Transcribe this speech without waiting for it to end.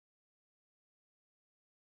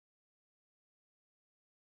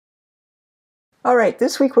All right,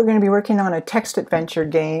 this week we're going to be working on a text adventure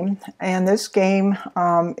game, and this game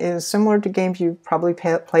is similar to games you've probably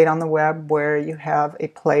played on the web, where you have a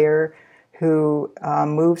player who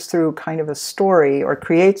moves through kind of a story or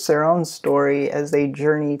creates their own story as they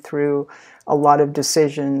journey through a lot of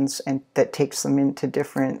decisions, and that takes them into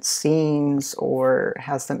different scenes or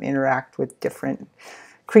has them interact with different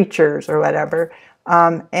creatures or whatever.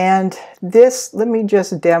 And this, let me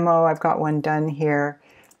just demo, I've got one done here.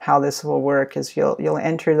 How this will work is you'll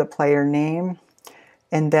enter the player name,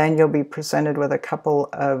 and then you'll be presented with a couple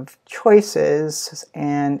of choices,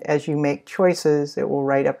 and as you make choices it will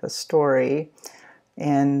write up a story,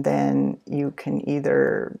 and then you can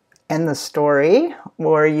either end the story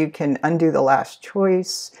or you can undo the last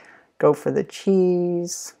choice, go for the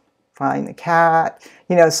cheese, find the cat,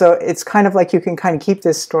 so it's kind of like you can kind of keep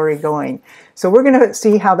this story going. So we're going to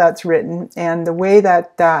see how that's written, and the way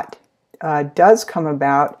that does come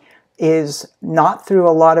about is not through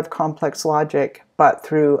a lot of complex logic, but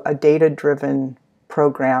through a data-driven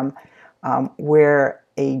program where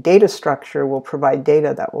a data structure will provide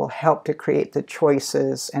data that will help to create the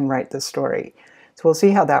choices and write the story. So we'll see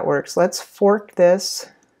how that works. Let's fork this,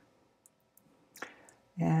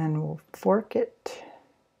 and we'll fork it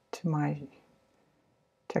to my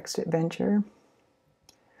text adventure.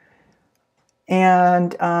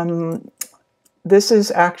 And this is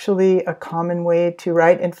actually a common way to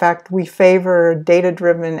write. In fact, we favor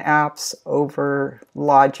data-driven apps over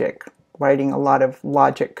logic. Writing a lot of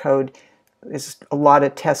logic code is a lot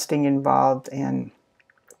of testing involved. And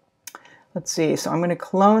let's see, so I'm going to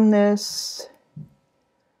clone this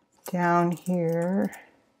down here.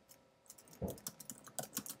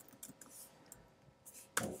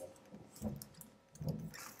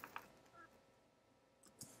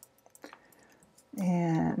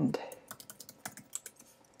 And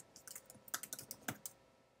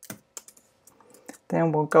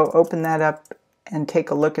then we'll go open that up and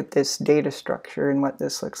take a look at this data structure and what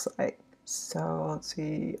this looks like. So let's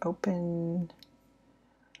see, open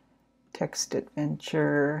text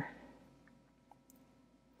adventure.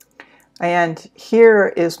 And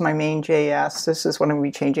here is my main.js. This is what I'm going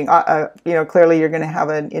to be changing. Clearly you're going to have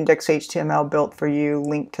an index.html built for you,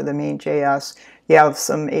 linked to the main.js. You have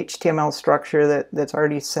some HTML structure that's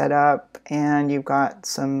already set up, and you've got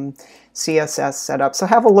some CSS set up. So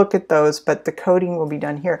have a look at those, but the coding will be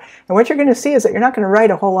done here. And what you're going to see is that you're not going to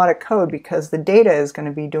write a whole lot of code, because the data is going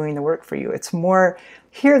to be doing the work for you. It's more,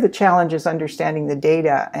 here the challenge is understanding the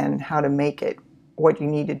data and how to make it what you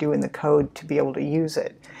need to do in the code to be able to use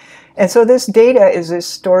it. And so this data is this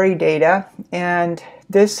story data, and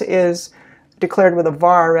this is declared with a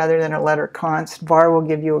var rather than a letter const. Var will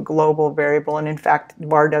give you a global variable, and in fact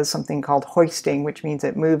var does something called hoisting, which means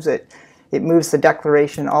it moves the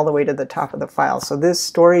declaration all the way to the top of the file. So this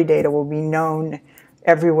story data will be known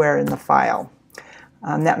everywhere in the file.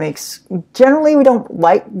 That makes, generally we don't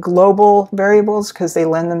like global variables because they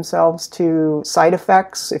lend themselves to side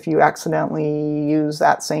effects. If you accidentally use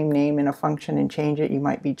that same name in a function and change it, you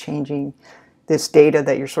might be changing this data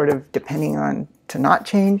that you're sort of depending on to not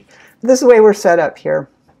change. But this is the way we're set up here.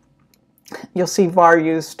 You'll see var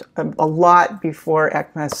used a lot before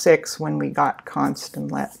ECMA 6 when we got const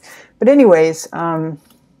and let. But anyways,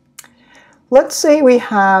 let's say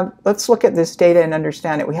let's look at this data and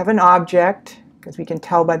understand it. We have an object, because we can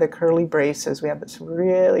tell by the curly braces we have this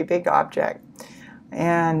really big object,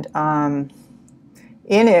 and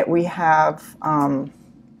in it we have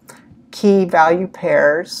key value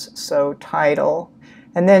pairs, so title,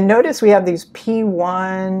 and then notice we have these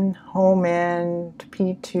P1, home end,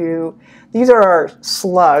 P2. These are our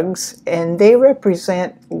slugs, and they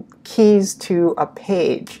represent keys to a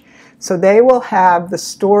page. So they will have the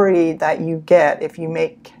story that you get if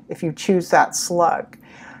you choose that slug.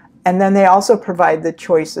 And then they also provide the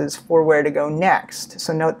choices for where to go next.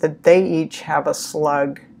 So note that they each have a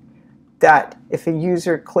slug that if a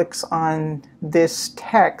user clicks on this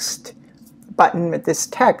text button with this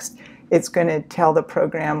text, it's going to tell the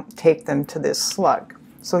program, take them to this slug.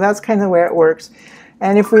 So that's kind of the way it works.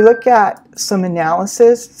 And if we look at some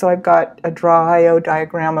analysis, so I've got a draw IO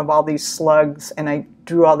diagram of all these slugs, and I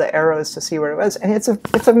drew all the arrows to see where it was. And it's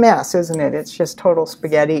a mess, isn't it? It's just total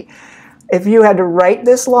spaghetti. If you had to write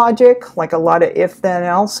this logic, like a lot of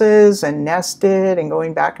if-then-elses and nested and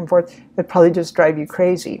going back and forth, it'd probably just drive you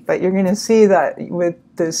crazy. But you're going to see that with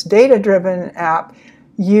this data-driven app,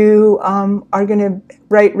 you are going to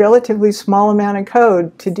write relatively small amount of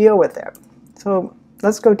code to deal with it. So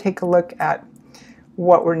let's go take a look at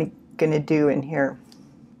what we're going to do in here.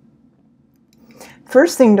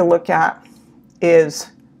 First thing to look at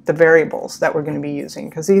is the variables that we're going to be using,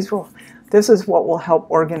 because this is what will help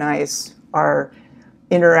organize our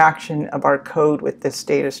interaction of our code with this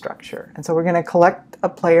data structure. And so we're going to collect a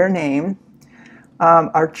player name.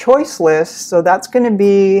 Our choice list, so that's going to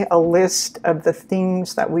be a list of the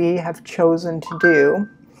things that we have chosen to do.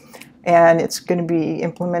 And it's going to be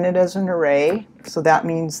implemented as an array. So that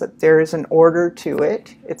means that there is an order to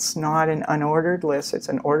it. It's not an unordered list, it's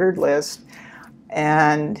an ordered list.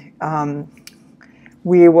 And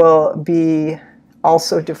we will be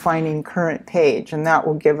also defining current page, and that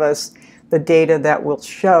will give us the data that will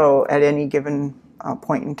show at any given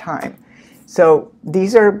point in time. So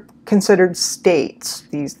these are considered states.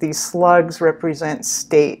 These slugs represent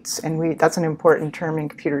states, and that's an important term in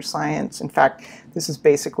computer science. In fact, this is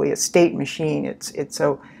basically a state machine. It's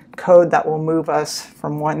a code that will move us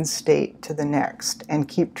from one state to the next and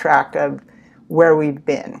keep track of where we've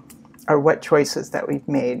been or what choices that we've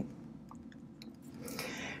made.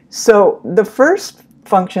 So the first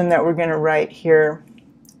function that we're going to write here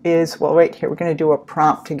is, well, right here, we're going to do a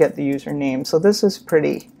prompt to get the username. So this is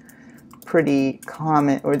pretty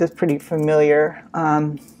common, or this pretty familiar.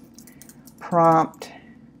 Prompt,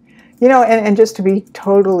 you know, and just to be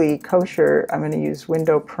totally kosher, I'm going to use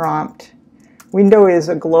window prompt. Window is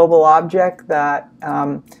a global object that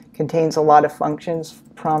contains a lot of functions.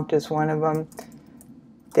 Prompt is one of them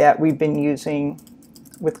that we've been using.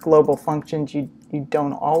 With global functions, you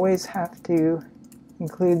don't always have to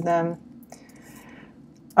include them.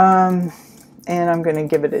 And I'm going to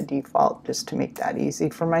give it a default just to make that easy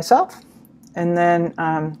for myself. And then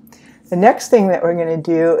the next thing that we're going to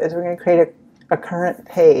do is we're going to create a current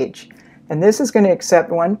page. And this is going to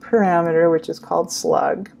accept one parameter, which is called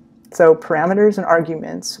slug. So parameters and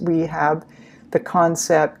arguments, we have the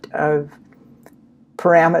concept of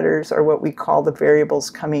parameters are what we call the variables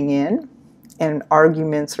coming in, and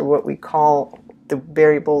arguments are what we call the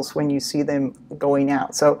variables when you see them going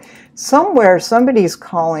out. So somewhere somebody's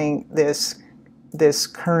calling this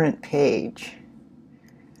current page.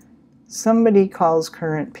 Somebody calls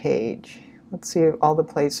current page. Let's see all the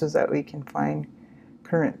places that we can find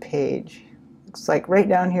current page. Looks like right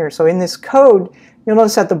down here. So in this code, you'll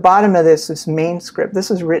notice at the bottom of this main script,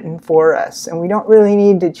 this is written for us. And we don't really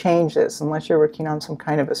need to change this unless you're working on some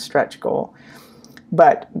kind of a stretch goal.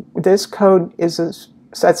 But this code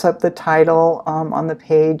sets up the title on the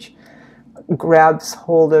page, grabs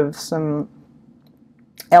hold of some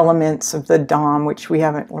elements of the DOM, which we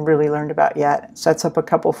haven't really learned about yet, sets up a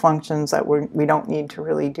couple functions that we don't need to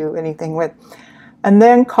really do anything with, and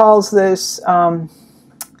then calls this, and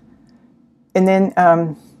then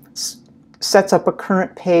sets up a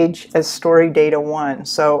current page as story data 1.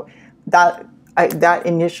 So that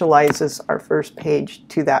initializes our first page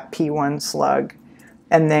to that P1 slug,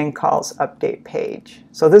 and then calls update page.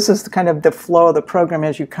 So this is kind of the flow of the program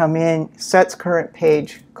as you come in, sets current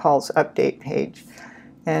page, calls update page.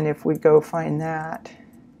 And if we go find that,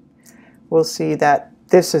 we'll see that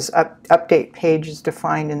this is update page is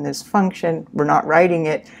defined in this function. We're not writing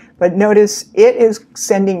it, but notice it is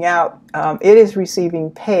sending out, it is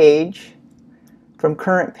receiving page from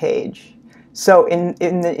current page. So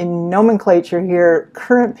in nomenclature here,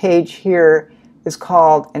 current page here is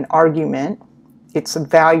called an argument. It's a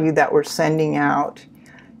value that we're sending out.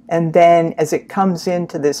 And then as it comes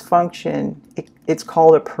into this function, it's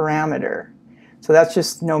called a parameter. So that's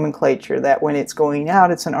just nomenclature, that when it's going out,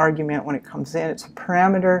 it's an argument. When it comes in, it's a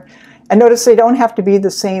parameter. And notice they don't have to be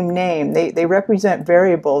the same name. They represent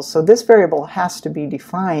variables. So this variable has to be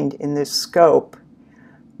defined in this scope.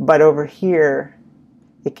 But over here,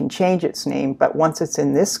 it can change its name. But once it's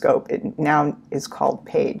in this scope, it now is called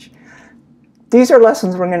page. These are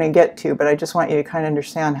lessons we're going to get to, but I just want you to kind of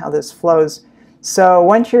understand how this flows. So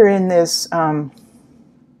once you're in this, once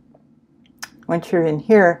you're in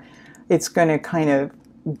here, it's going to kind of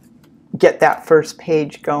get that first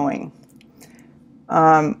page going.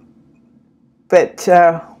 But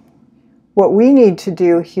what we need to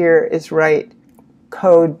do here is write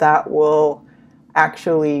code that will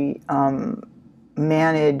actually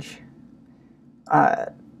manage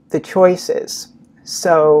the choices.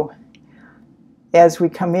 So as we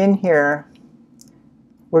come in here,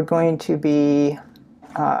 we're going to be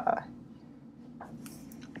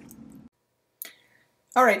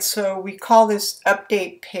all right, so we call this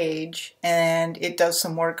update page, and it does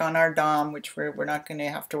some work on our DOM, which we're not going to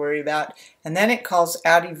have to worry about. And then it calls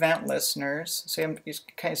add event listeners. So you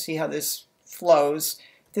kind of see how this flows.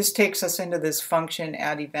 This takes us into this function,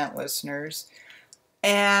 add event listeners.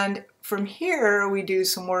 And from here, we do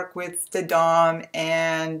some work with the DOM,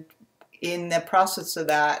 and in the process of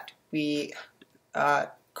that, we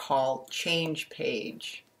call change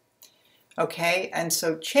page. Okay, and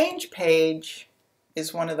so change page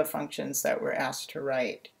is one of the functions that we're asked to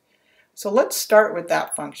write. So let's start with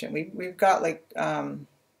that function. We've got like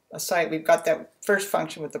we've got that first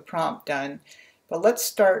function with the prompt done, but let's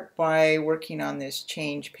start by working on this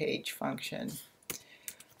change page function.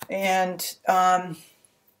 And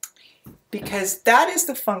because that is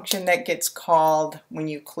the function that gets called when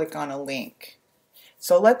you click on a link.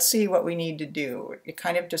 So let's see what we need to do. It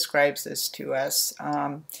kind of describes this to us.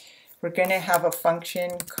 We're going to have a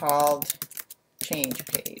function called change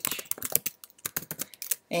page.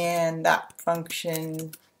 And that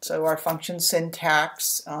function, so our function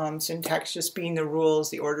syntax, syntax just being the rules,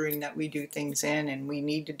 the ordering that we do things in, and we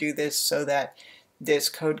need to do this so that this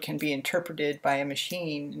code can be interpreted by a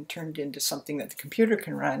machine and turned into something that the computer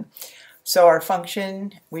can run. So our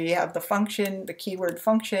function, we have the function, the keyword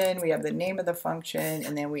function, we have the name of the function,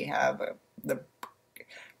 and then we have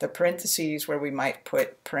the parentheses where we might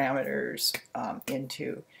put parameters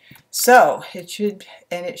into. So it should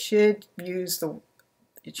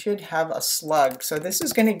have a slug. So this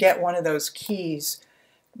is going to get one of those keys,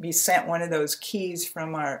 be sent one of those keys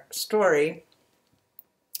from our story,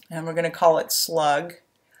 and we're going to call it slug.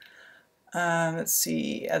 Let's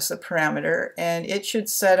see, as the parameter, and it should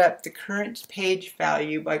set up the current page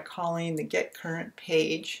value by calling the get current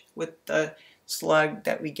page with the slug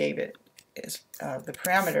that we gave it as the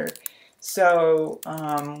parameter. So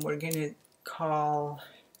we're going to call,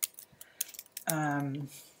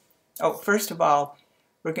 oh, first of all,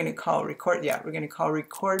 we're going to call record, yeah, we're going to call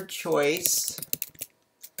record choice,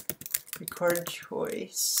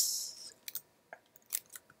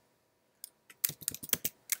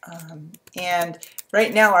 and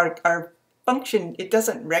right now our function, it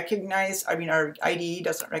doesn't recognize, I mean our IDE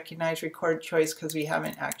doesn't recognize record choice because we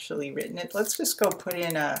haven't actually written it. Let's just go put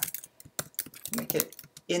in make it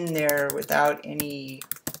in there without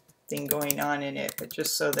anything going on in it, but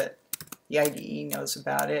just so that the IDE knows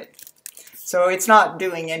about it. So it's not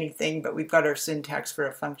doing anything, but we've got our syntax for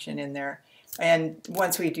a function in there. And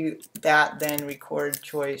once we do that, then record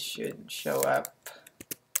choice should show up.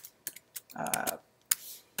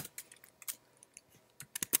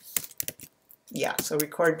 Yeah, so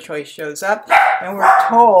record choice shows up, and we're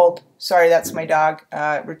told, sorry, that's my dog,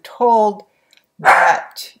 we're told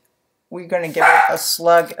that we're going to give it a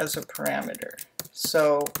slug as a parameter.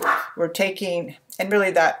 So we're taking, and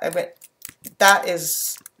really that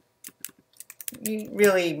is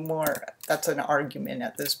really more, that's an argument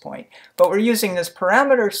at this point. But we're using this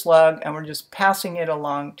parameter slug, and we're just passing it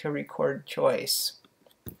along to record choice.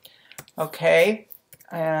 Okay,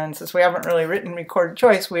 and since we haven't really written record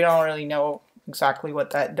choice, we don't really know exactly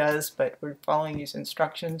what that does, but we're following these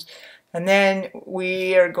instructions. And then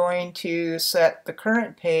we are going to set the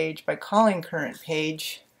current page by calling current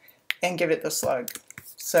page and give it the slug.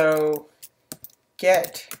 So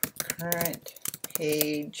get current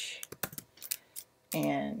page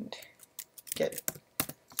and get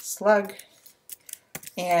slug,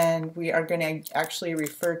 and we are going to actually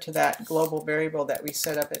refer to that global variable that we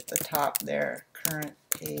set up at the top there, current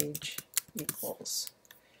page equals.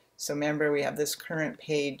 So remember, we have this current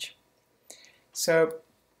page. So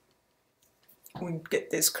we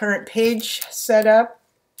get this current page set up,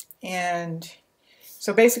 and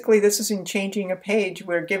so basically this is in changing a page.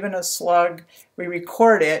 We're given a slug, we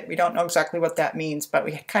record it, we don't know exactly what that means, but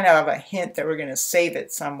we kind of have a hint that we're going to save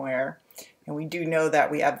it somewhere, and we do know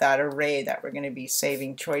that we have that array that we're going to be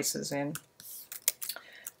saving choices in.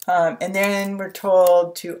 And then we're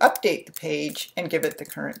told to update the page and give it the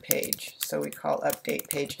current page. So we call update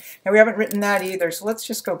page. Now we haven't written that either, so let's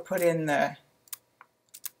just go put in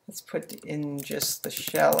let's put in just the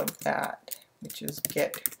shell of that, which is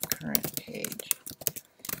get current page.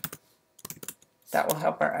 That will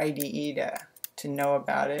help our IDE to know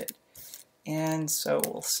about it. And so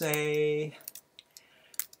we'll say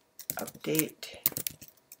update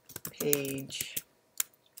page,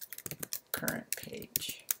 current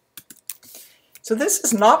page. So this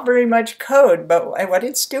is not very much code, but what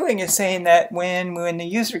it's doing is saying that when the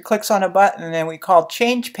user clicks on a button and then we call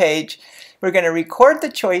change page, we're going to record the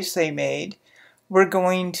choice they made. We're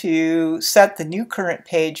going to set the new current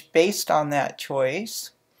page based on that choice.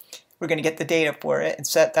 We're going to get the data for it and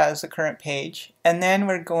set that as the current page. And then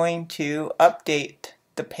we're going to update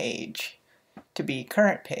the page to be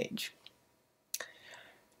current page.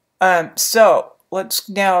 So let's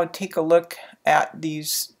now take a look at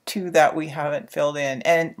these two that we haven't filled in.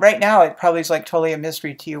 And right now it probably is like totally a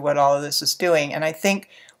mystery to you what all of this is doing. And I think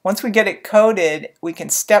once we get it coded, we can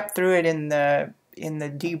step through it in the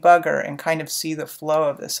debugger and kind of see the flow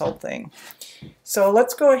of this whole thing. So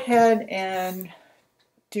let's go ahead and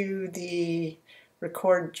do the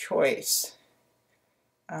record choice.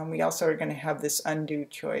 we also are going to have this undo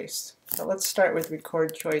choice. So let's start with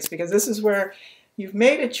record choice, because this is where you've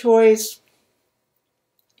made a choice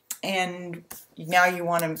and now you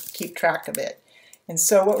want to keep track of it. And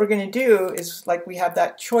so what we're going to do is, like, we have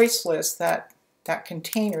that choice list, that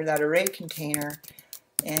container, that array container,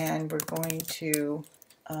 and we're going to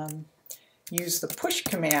use the push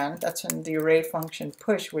command. That's in the array function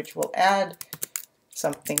push, which will add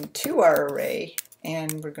something to our array.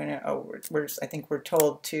 And we're going to, I think we're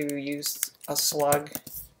told to use a slug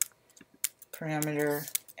parameter,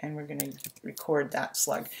 and we're going to record that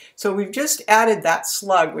slug. So we've just added that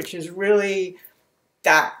slug, which is really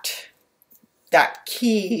that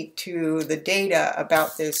key to the data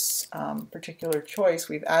about this particular choice.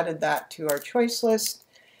 We've added that to our choice list.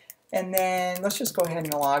 And then let's just go ahead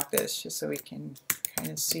and log this just so we can kind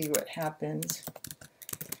of see what happens.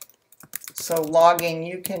 So logging,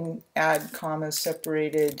 you can add comma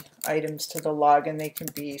separated items to the log, and they can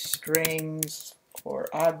be strings or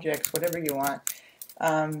objects, whatever you want.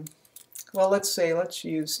 Well, let's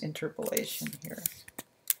use interpolation here.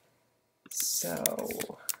 So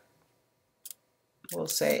we'll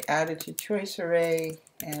say added to choice array,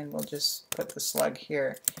 and we'll just put the slug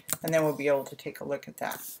here, and then we'll be able to take a look at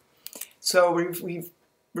that. So we're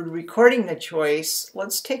recording the choice.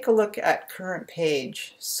 Let's take a look at current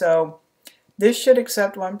page. So this should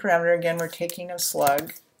accept one parameter. Again, we're taking a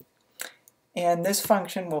slug, and this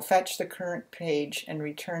function will fetch the current page and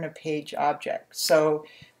return a page object. So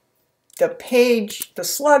the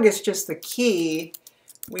slug is just the key.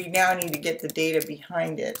 We now need to get the data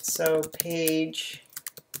behind it. So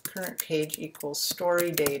current page equals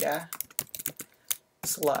story data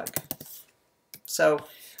slug. So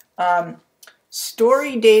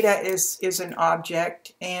story data is an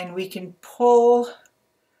object, and we can pull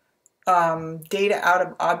data out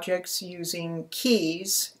of objects using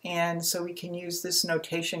keys, and so we can use this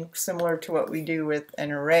notation similar to what we do with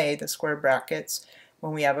an array, the square brackets,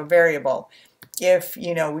 when we have a variable. If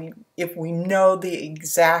we know the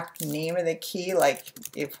exact name of the key, like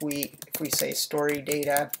if we say story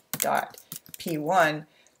data dot p1,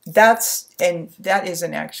 that is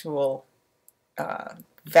an actual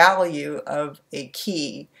value of a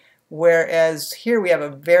key. Whereas here we have a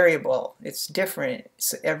variable. It's different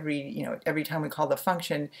every time we call the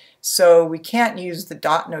function. So we can't use the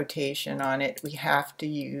dot notation on it. We have to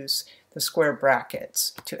use the square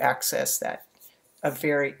brackets to access that.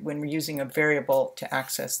 When we're using a variable to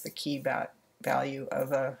access the key value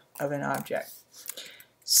of an object.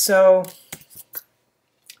 So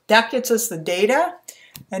that gets us the data,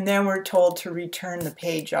 and then we're told to return the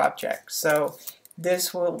page object. So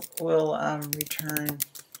this will return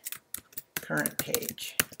current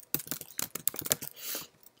page.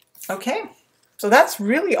 Okay, so that's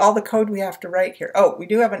really all the code we have to write here. Oh, we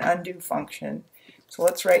do have an undo function. So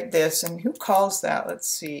let's write this, and who calls that? Let's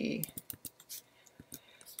see.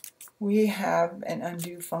 We have an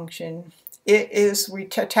undo function. We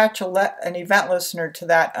attach an event listener to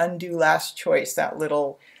that undo last choice, that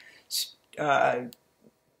little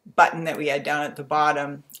button that we had down at the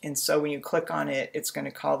bottom. And so when you click on it, it's going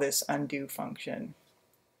to call this undo function.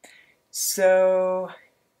 So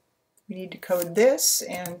we need to code this,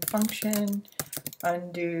 and function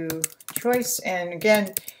undo choice. And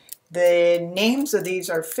again, the names of these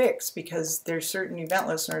are fixed because there's certain event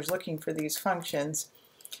listeners looking for these functions.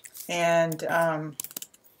 And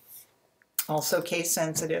also case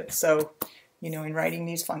sensitive. So, in writing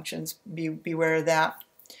these functions, beware of that.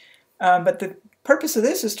 But the purpose of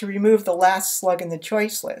this is to remove the last slug in the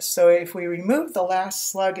choice list. So if we remove the last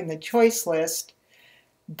slug in the choice list,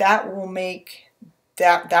 that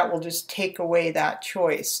will just take away that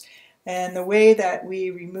choice. And the way that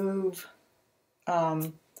we remove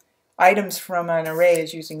items from an array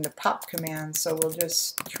is using the pop command. So we'll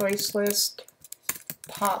just choice list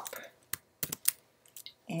pop,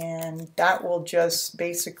 and that will just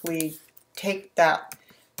basically take that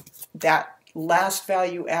last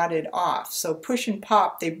value added off. So push and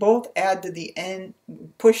pop, they both add to the end.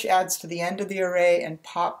 Push adds to the end of the array, and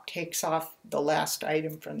pop takes off the last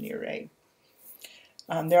item from the array.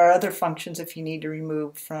 There are other functions if you need to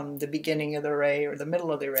remove from the beginning of the array or the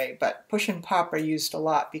middle of the array, but push and pop are used a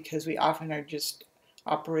lot because we often are just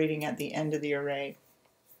operating at the end of the array.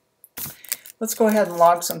 Let's go ahead and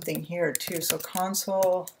log something here too. So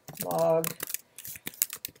console log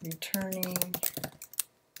returning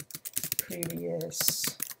previous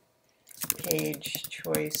page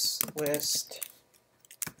choice list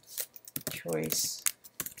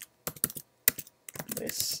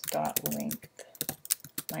dot length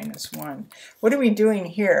 -1. What are we doing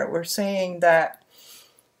here? We're saying that,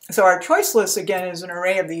 so our choice list again is an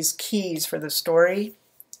array of these keys for the story,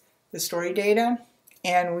 the story data,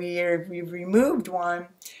 and we've removed one.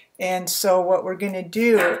 And so what we're going to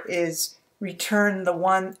do is return the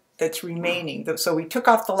one that's remaining. So we took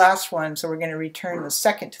off the last one, so we're going to return the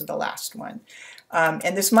second to the last one.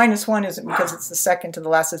 And this -1 isn't because it's the second to the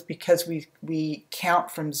last, it's because we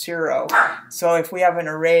count from 0. So if we have an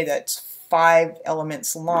array that's 5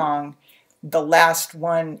 elements long, the last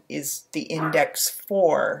one is the index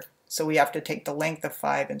 4. So we have to take the length of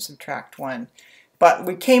 5 and subtract 1. But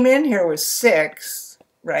we came in here with 6,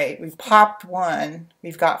 right? We popped 1,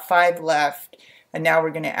 we've got 5 left, and now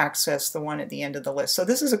we're going to access the one at the end of the list. So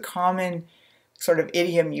this is a common sort of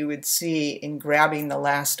idiom you would see in grabbing the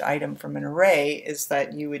last item from an array, is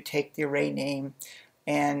that you would take the array name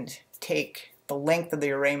and take the length of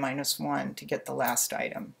the array -1 to get the last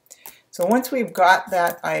item. So once we've got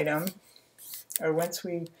that item, or once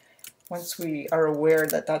we are aware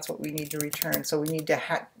that that's what we need to return, so we need to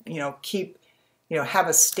have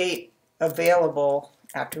a state available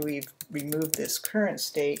after we've removed this current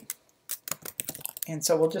state, and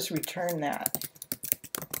so we'll just return that.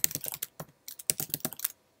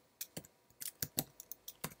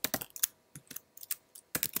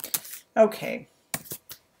 Okay,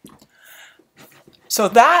 so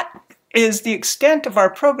that is the extent of our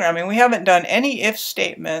programming. We haven't done any if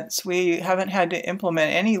statements. We haven't had to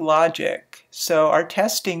implement any logic. So our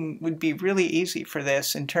testing would be really easy for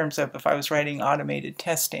this in terms of if I was writing automated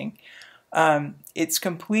testing. It's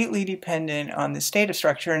completely dependent on the data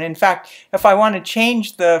structure. And in fact, if I want to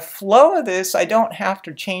change the flow of this, I don't have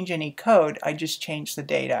to change any code. I just change the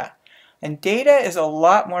data. And data is a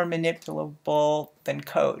lot more manipulable than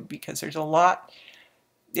code because there's a lot,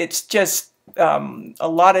 it's just a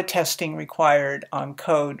lot of testing required on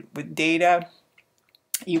code. With data,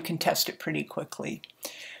 you can test it pretty quickly.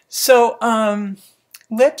 So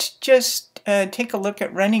let's just take a look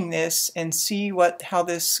at running this and see how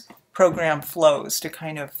this program flows to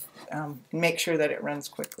kind of make sure that it runs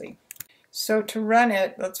quickly. So to run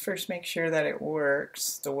it, let's first make sure that it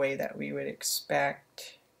works the way that we would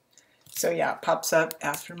expect. So yeah, it pops up,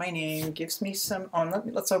 asks for my name, gives me some,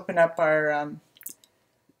 let's open up our,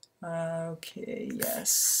 okay,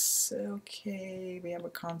 yes, okay, we have a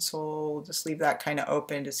console. We'll just leave that kind of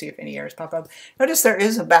open to see if any errors pop up. Notice there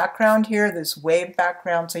is a background here, this wave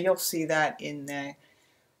background, so you'll see that in the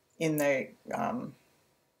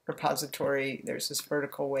repository. There's this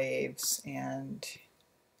vertical waves, and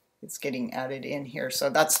it's getting added in here. So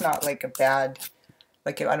that's not like a bad,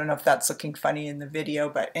 like, I don't know if that's looking funny in the video,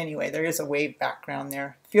 but anyway, there is a wave background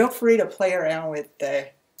there. Feel free to play around with the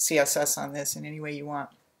CSS on this in any way you want.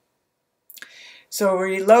 So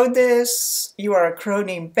reload this. You are a crow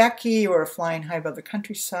named Becky. You are flying high above the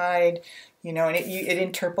countryside. You know, and it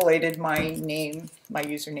interpolated my name, my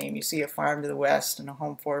username. You see a farm to the west and a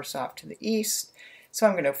home forest off to the east. So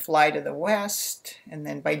I'm going to fly to the west, and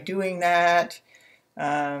then by doing that,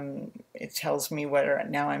 it tells me whether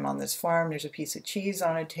now I'm on this farm. There's a piece of cheese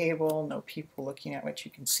on a table. No people looking at what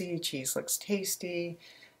you can see. Cheese looks tasty.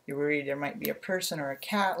 You're worried there might be a person or a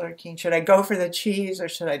cat lurking. Should I go for the cheese, or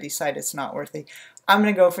should I decide it's not worth it? I'm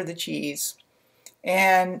going to go for the cheese.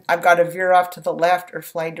 And I've got to veer off to the left or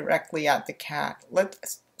fly directly at the cat.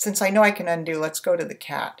 Since I know I can undo, let's go to the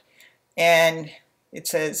cat. And it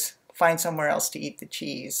says, find somewhere else to eat the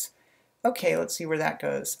cheese. Okay, let's see where that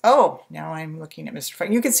goes. Oh, now I'm looking at Mr.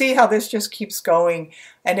 Frank. You can see how this just keeps going.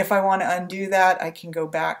 And if I want to undo that, I can go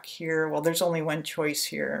back here. Well, there's only one choice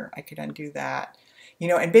here. I could undo that. You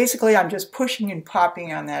know, and basically I'm just pushing and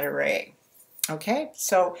popping on that array. Okay,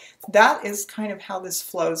 so that is kind of how this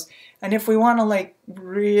flows. And if we want to like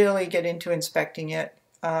really get into inspecting it,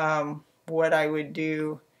 what I would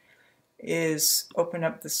do is open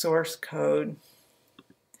up the source code.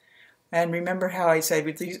 And remember how I said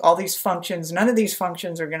with all these functions, none of these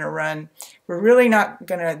functions are going to run. We're really not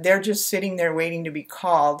going to, they're just sitting there waiting to be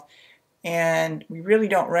called. And we really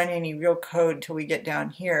don't run any real code until we get down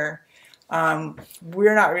here.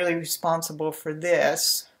 We're not really responsible for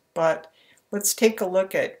this, but let's take a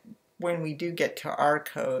look at when we do get to our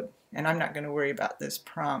code. And I'm not going to worry about this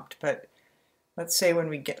prompt, but let's say when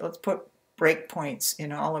we get, let's put breakpoints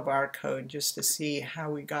in all of our code just to see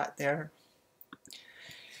how we got there.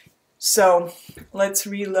 So let's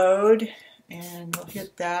reload, and we'll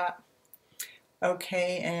hit that.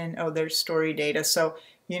 Okay, and oh, there's story data. So,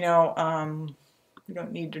 you know, we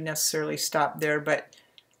don't need to necessarily stop there, but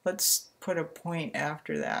let's put a point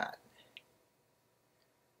after that,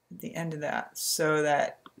 at the end of that, so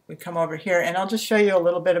that we come over here. And I'll just show you a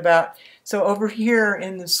little bit about, so over here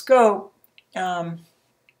in the scope, I've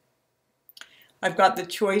got the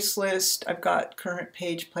choice list, I've got current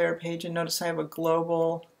page, player page, and notice I have a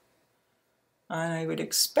global. And I would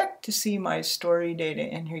expect to see my story data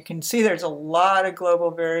in here. You can see there's a lot of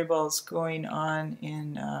global variables going on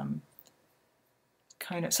in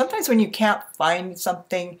kind of, sometimes when you can't find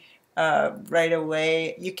something right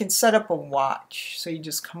away, you can set up a watch. So you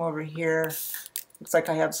just come over here. Looks like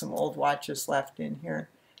I have some old watches left in here.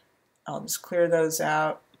 I'll just clear those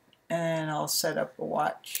out and I'll set up a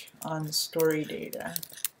watch on the story data.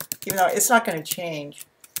 Even though it's not going to change,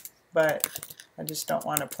 but I just don't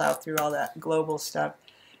want to plow through all that global stuff.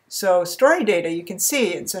 So story data, you can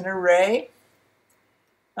see it's an array.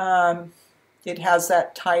 It has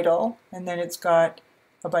that title, and then it's got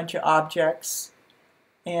a bunch of objects.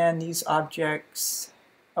 And these objects,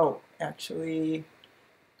 oh, actually,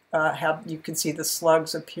 you can see the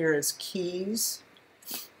slugs appear as keys.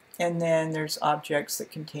 And then there's objects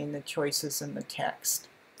that contain the choices and the text.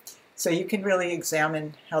 So you can really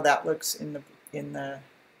examine how that looks in the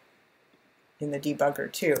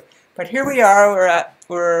debugger too. But here we are,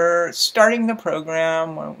 we're starting the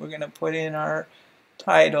program. We're going to put in our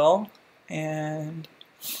title, and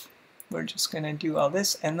we're just going to do all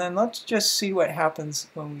this, and then let's just see what happens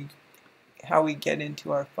when how we get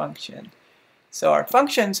into our function. So our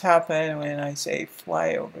functions happen when I say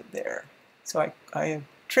fly over there. So I have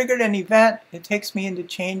triggered an event. It takes me into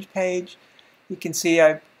change page. You can see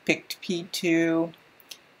I've picked P2,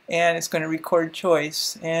 and it's going to record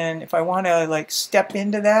choice. And if I want to like step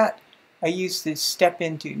into that, I use this step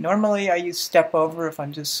into. Normally I use step over if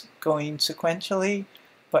I'm just going sequentially,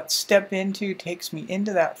 but step into takes me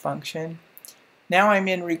into that function. Now I'm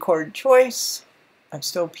in record choice. I'm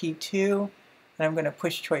still P2, and I'm going to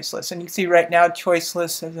push choice list. And you can see right now choice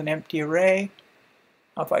list is an empty array.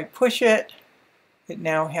 If I push it, it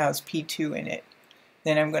now has P2 in it.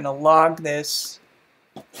 Then I'm going to log this,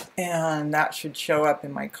 and that should show up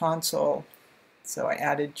in my console. So I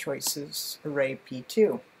added choices array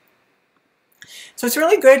P2. So it's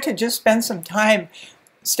really good to just spend some time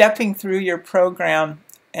stepping through your program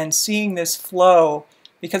and seeing this flow,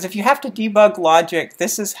 because if you have to debug logic,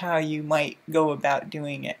 this is how you might go about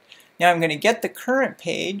doing it. Now I'm going to get the current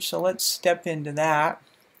page, so let's step into that.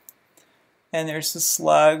 And there's the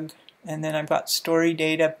slug, and then I've got story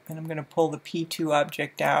data, and I'm going to pull the P2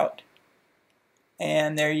 object out.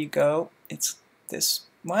 And there you go. It's this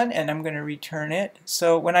one, and I'm going to return it.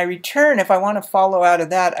 So when I return, if I want to follow out of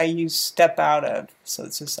that, I use step out of. So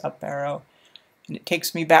it's this up arrow. And it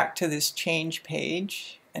takes me back to this change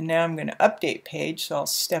page. And now I'm going to update page, so I'll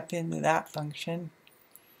step into that function.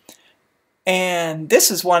 And this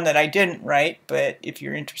is one that I didn't write, but if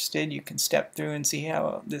you're interested, you can step through and see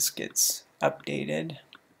how this gets updated.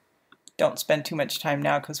 Don't spend too much time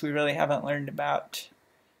now because we really haven't learned about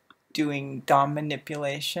doing DOM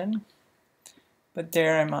manipulation. But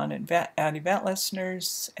there I'm on add event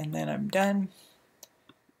listeners, and then I'm done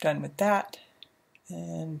with that,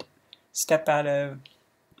 and step out of,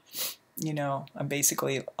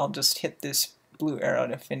 I'll just hit this blue arrow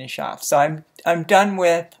to finish off. So I'm done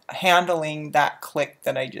with handling that click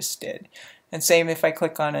that I just did. And same if I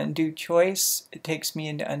click on undo choice, it takes me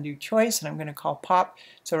into undo choice, and I'm going to call pop.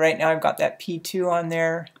 So right now I've got that P2 on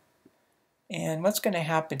there. And what's going to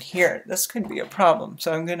happen here? This could be a problem.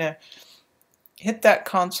 So I'm going to hit that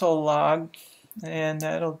console log, and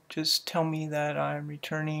that'll just tell me that I'm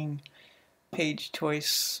returning page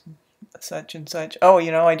choice such and such. Oh,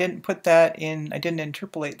 I didn't put that in, I didn't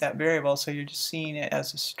interpolate that variable, so you're just seeing it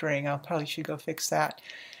as a string. I probably should go fix that.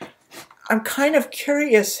 I'm kind of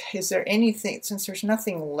curious, is there anything, since there's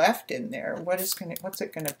nothing left in there, what's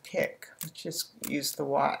it going to pick? Let's just use the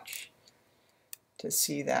watch to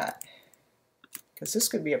see that. Because this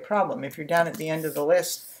could be a problem if you're down at the end of the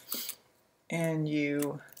list and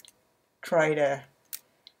you try to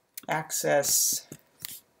access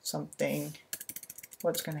something.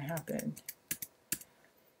 What's going to happen?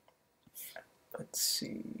 Let's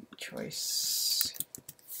see, choice.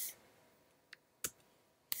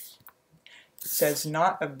 It says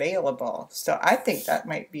not available. So I think that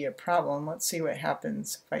might be a problem. Let's see what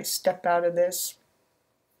happens if I step out of this.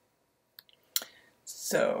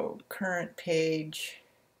 So current page,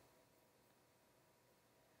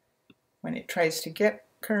 when it tries to get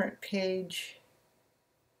current page,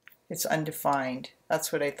 it's undefined.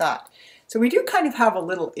 That's what I thought. So we do kind of have a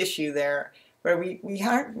little issue there where we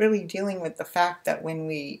aren't really dealing with the fact that when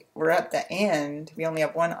we're at the end, we only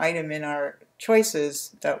have one item in our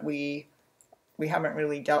choices that we haven't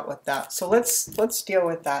really dealt with that. So let's deal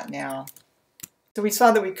with that now. So we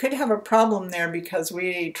saw that we could have a problem there because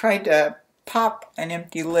we tried to pop an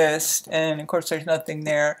empty list, and of course there's nothing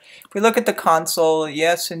there. If we look at the console,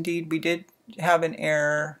 yes indeed we did have an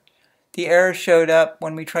error. the error showed up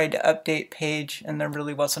when we tried to update page, and there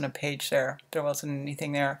really wasn't a page there. There wasn't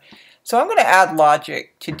anything there. So I'm going to add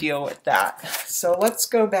logic to deal with that. So let's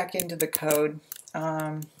go back into the code.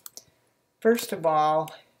 First of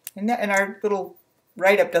all, and our little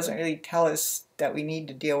write-up doesn't really tell us that we need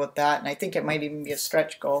to deal with that, and I think it might even be a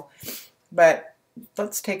stretch goal. But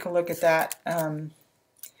let's take a look at that.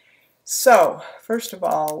 So first of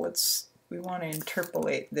all, we want to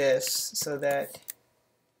interpolate this so that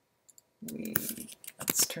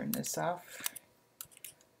let's turn this off.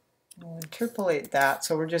 We'll interpolate that.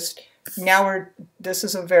 So this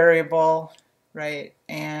is a variable, right?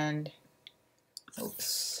 And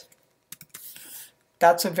oops,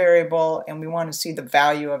 that's a variable, and we want to see the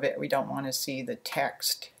value of it. We don't want to see the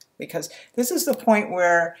text, because this is the point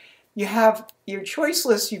where you have your choice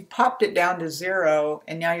list, you've popped it down to 0,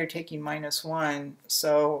 and now you're taking -1.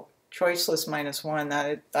 So choice list -1,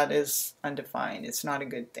 that is undefined. It's not a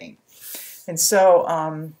good thing. And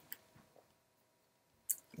so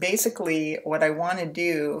basically what I want to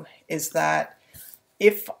do is that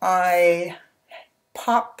if I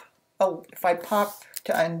pop to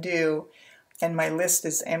undo and my list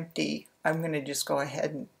is empty, I'm going to just go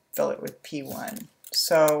ahead and fill it with P1.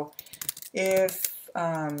 So if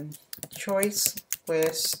choice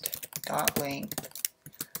list dot length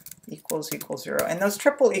equals 0, and those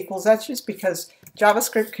triple equals, that's just because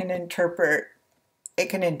JavaScript can interpret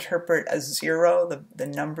as 0, the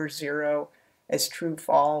number 0, as true,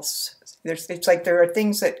 false. It's like there are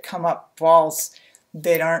things that come up false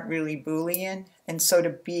that aren't really Boolean, and so to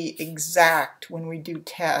be exact when we do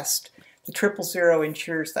test, the 000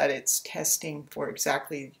 ensures that it's testing for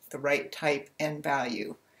exactly the right type and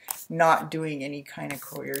value, not doing any kind of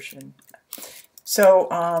coercion. So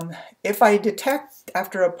if I detect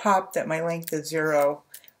after a pop that my length is 0,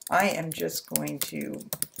 I am just going to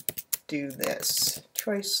do this.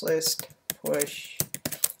 Choice list push.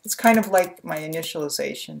 It's kind of like my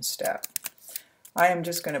initialization step. I am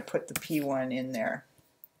just going to put the P1 in there.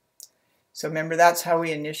 So remember, that's how we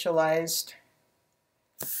initialized.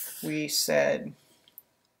 We said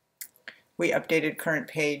we updated current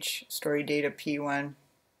page, story data P1.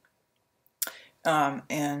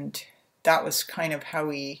 And that was kind of how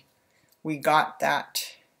we got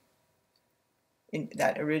that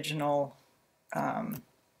original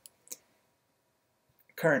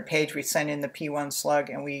current page. We sent in the P1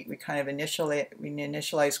 slug, and we kind of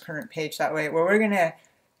initialize current page that way. Well, we're going to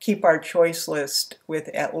keep our choice list with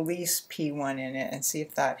at least P1 in it and see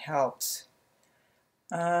if that helps.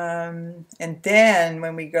 And then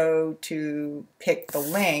when we go to pick the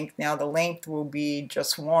length, now the length will be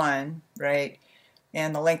just 1, right?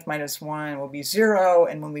 And the length -1 will be 0,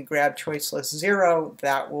 and when we grab choice list 0,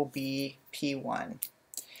 that will be P1.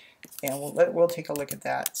 And we'll take a look at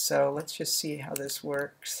that. So let's just see how this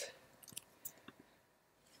works.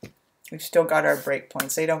 We've still got our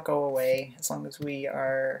breakpoints. They don't go away. As long as we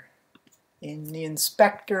are in the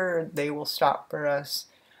inspector, they will stop for us.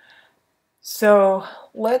 So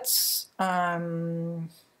let's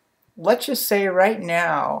just say right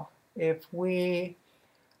now, if we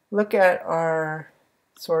look at our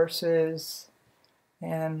sources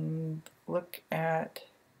and look at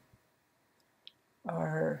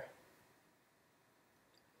our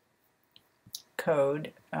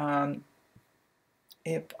code,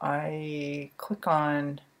 if I click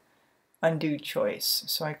on undo choice,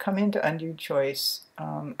 so I come into undo choice,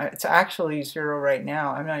 it's actually 0 right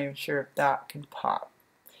now. I'm not even sure if that can pop.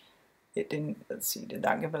 It didn't. Let's see, did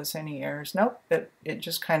that give us any errors? Nope, it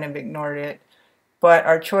just kind of ignored it. But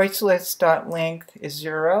our choice list dot length is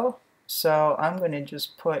 0, so I'm going to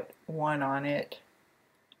just put 1 on it,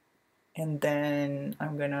 and then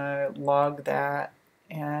I'm going to log that,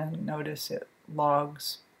 and notice it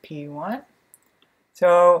logs P1.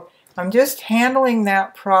 So I'm just handling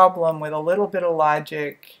that problem with a little bit of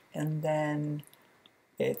logic, and then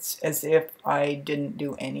it's as if I didn't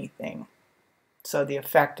do anything. So the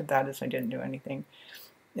effect of that is I didn't do anything.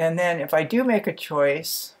 And then if I do make a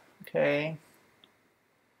choice, okay,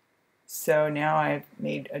 so now I've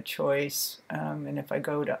made a choice, and if I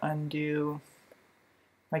go to undo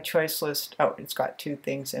my choice list, oh, it's got 2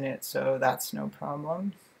 things in it, so that's no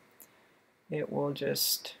problem. It will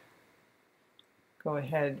just go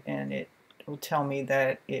ahead and it will tell me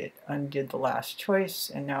that it undid the last choice,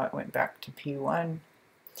 and now it went back to P1.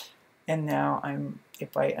 And now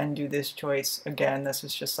if I undo this choice again, this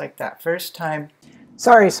is just like that first time.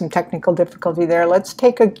 Sorry, some technical difficulty there. Let's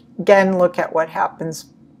take again look at what happens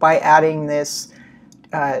by adding this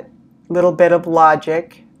little bit of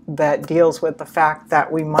logic that deals with the fact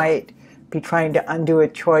that we might be trying to undo a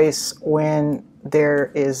choice when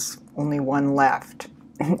there is only 1 left.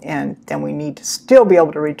 and then we need to still be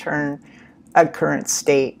able to return a current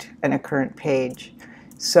state and a current page.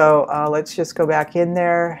 So let's just go back in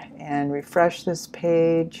there and refresh this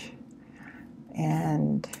page,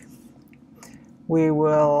 and we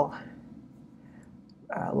will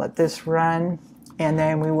let this run, and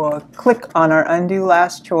then we will click on our undo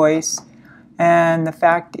last choice, and the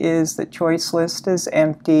fact is the choice list is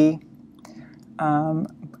empty,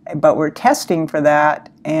 but we're testing for that,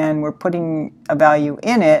 and we're putting a value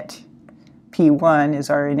in it. P1 is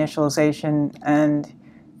our initialization, and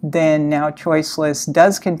then now choice list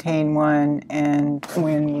does contain one, and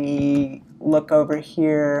when we look over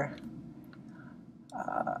here,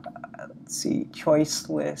 let's see, choice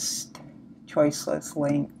list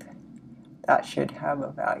length, that should have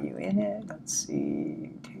a value in it. Let's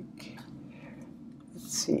see,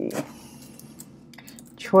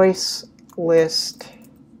 choice list.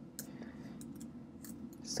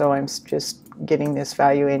 So I'm just getting this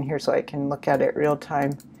value in here so I can look at it real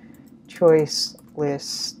time. Choice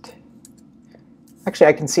list. Actually,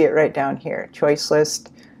 I can see it right down here. Choice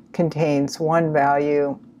list contains one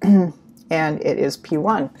value, and it is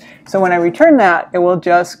P1. So when I return that, it will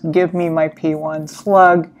just give me my P1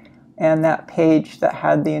 slug, and that page that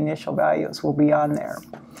had the initial values will be on there.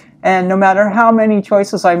 And no matter how many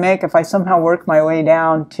choices I make, if I somehow work my way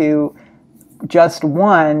down to just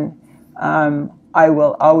one, I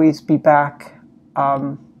will always be back.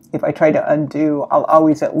 If I try to undo, I'll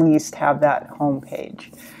always at least have that home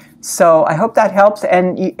page. So I hope that helps.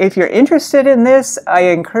 And if you're interested in this, I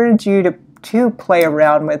encourage you to play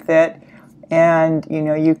around with it. And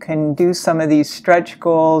you can do some of these stretch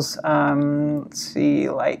goals. Let's see,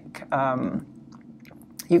 like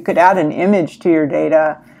you could add an image to your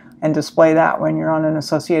data and display that when you're on an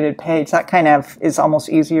associated page. That kind of is almost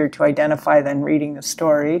easier to identify than reading the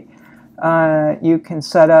story. You can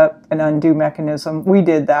set up an undo mechanism. We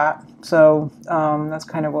did that, so that's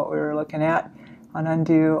kind of what we were looking at on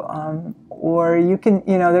undo. Or you can,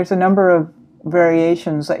 there's a number of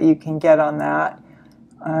variations that you can get on that.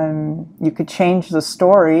 You could change the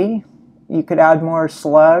story. You could add more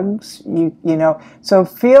slugs. So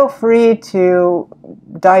feel free to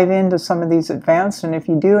dive into some of these advanced. And if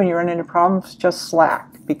you do and you run into problems, just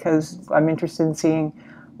Slack, because I'm interested in seeing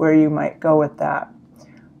where you might go with that.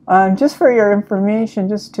 Just for your information,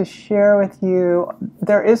 just to share with you,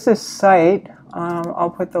 there is this site. I'll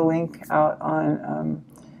put the link out on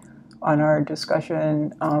our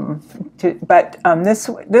discussion.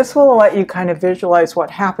 This will let you kind of visualize what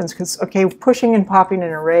happens, because pushing and popping an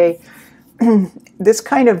array, this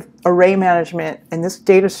kind of array management and this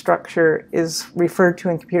data structure is referred to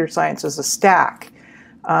in computer science as a stack.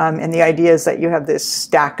 And the idea is that you have this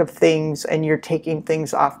stack of things and you're taking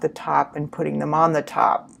things off the top and putting them on the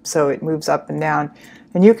top. So it moves up and down.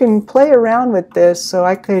 And you can play around with this. So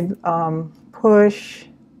I could push,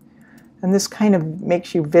 and this kind of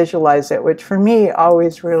makes you visualize it, which for me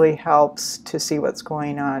always really helps to see what's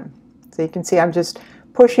going on. So you can see I'm just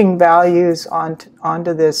pushing values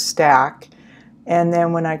onto this stack. And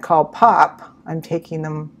then when I call pop, I'm taking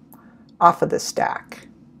them off of the stack.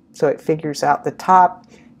 So it figures out the top,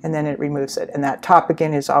 and then it removes it. And that top,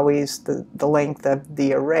 again, is always the length of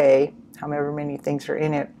the array, however many things are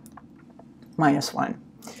in it, -1.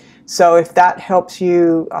 So if that helps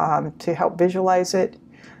you to help visualize it,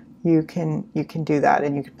 you can do that,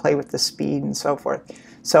 and you can play with the speed and so forth.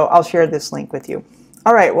 So I'll share this link with you.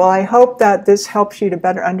 All right, well, I hope that this helps you to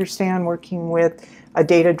better understand working with a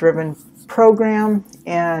data-driven program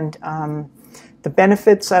and the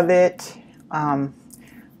benefits of it.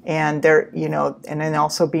 And then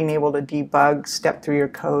also being able to debug, step through your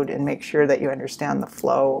code, and make sure that you understand the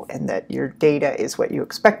flow and that your data is what you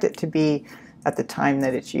expect it to be at the time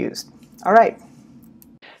that it's used. All right,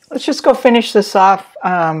 let's just go finish this off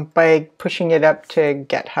by pushing it up to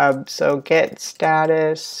GitHub. So git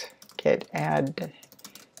status, git add,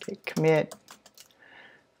 git commit.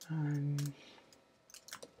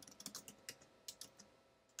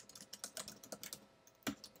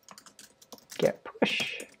 Git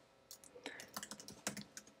push.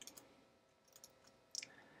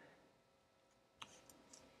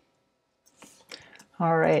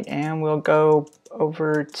 All right, and we'll go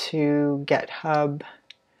over to GitHub.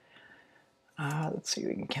 Let's see,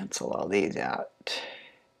 we can cancel all these out.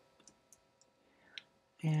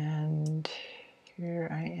 And here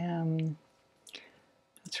I am.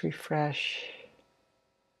 Let's refresh.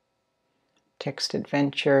 Text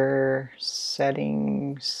adventure,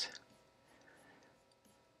 settings,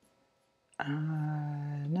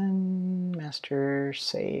 none, master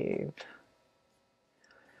save.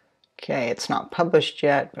 Okay, it's not published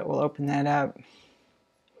yet, but we'll open that up.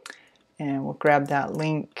 and we'll grab that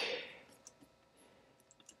link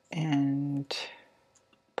and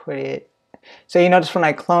put it. So you notice when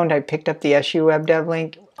I cloned, I picked up the SU Web Dev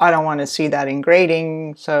link. I don't want to see that in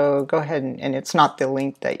grading, so go ahead and it's not the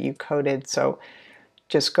link that you coded, so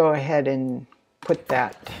just go ahead and put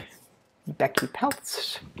that Becky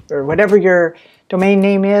Peltz or whatever your domain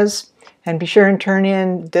name is, and be sure and turn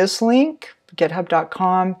in this link,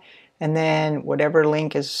 github.com, and then whatever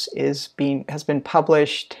link has been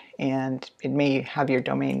published, and it may have your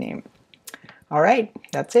domain name. All right,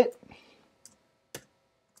 that's it.